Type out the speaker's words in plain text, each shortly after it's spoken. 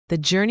The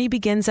journey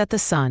begins at the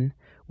Sun,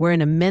 where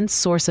an immense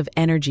source of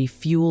energy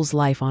fuels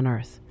life on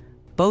Earth,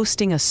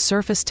 boasting a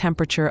surface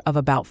temperature of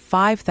about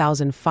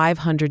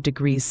 5,500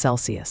 degrees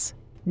Celsius.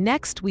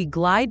 Next, we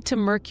glide to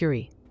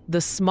Mercury,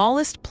 the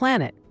smallest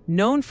planet,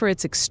 known for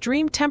its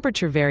extreme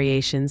temperature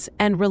variations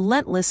and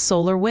relentless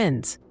solar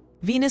winds.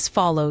 Venus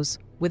follows,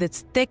 with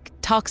its thick,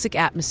 toxic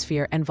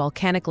atmosphere and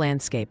volcanic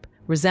landscape,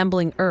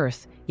 resembling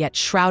Earth, yet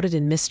shrouded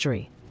in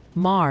mystery.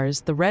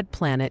 Mars, the red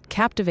planet,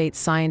 captivates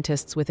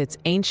scientists with its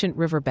ancient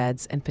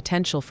riverbeds and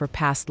potential for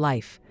past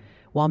life,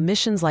 while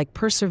missions like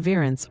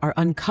Perseverance are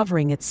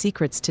uncovering its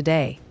secrets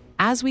today.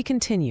 As we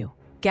continue,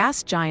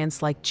 gas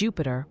giants like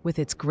Jupiter, with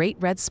its great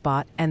red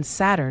spot, and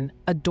Saturn,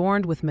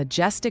 adorned with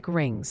majestic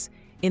rings,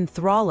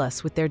 enthrall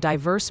us with their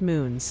diverse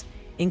moons,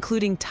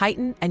 including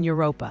Titan and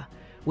Europa,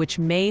 which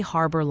may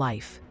harbor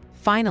life.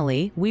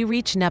 Finally, we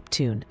reach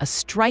Neptune, a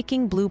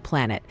striking blue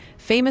planet,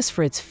 famous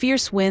for its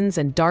fierce winds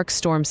and dark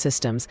storm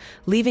systems,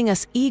 leaving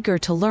us eager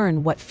to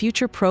learn what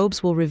future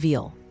probes will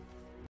reveal.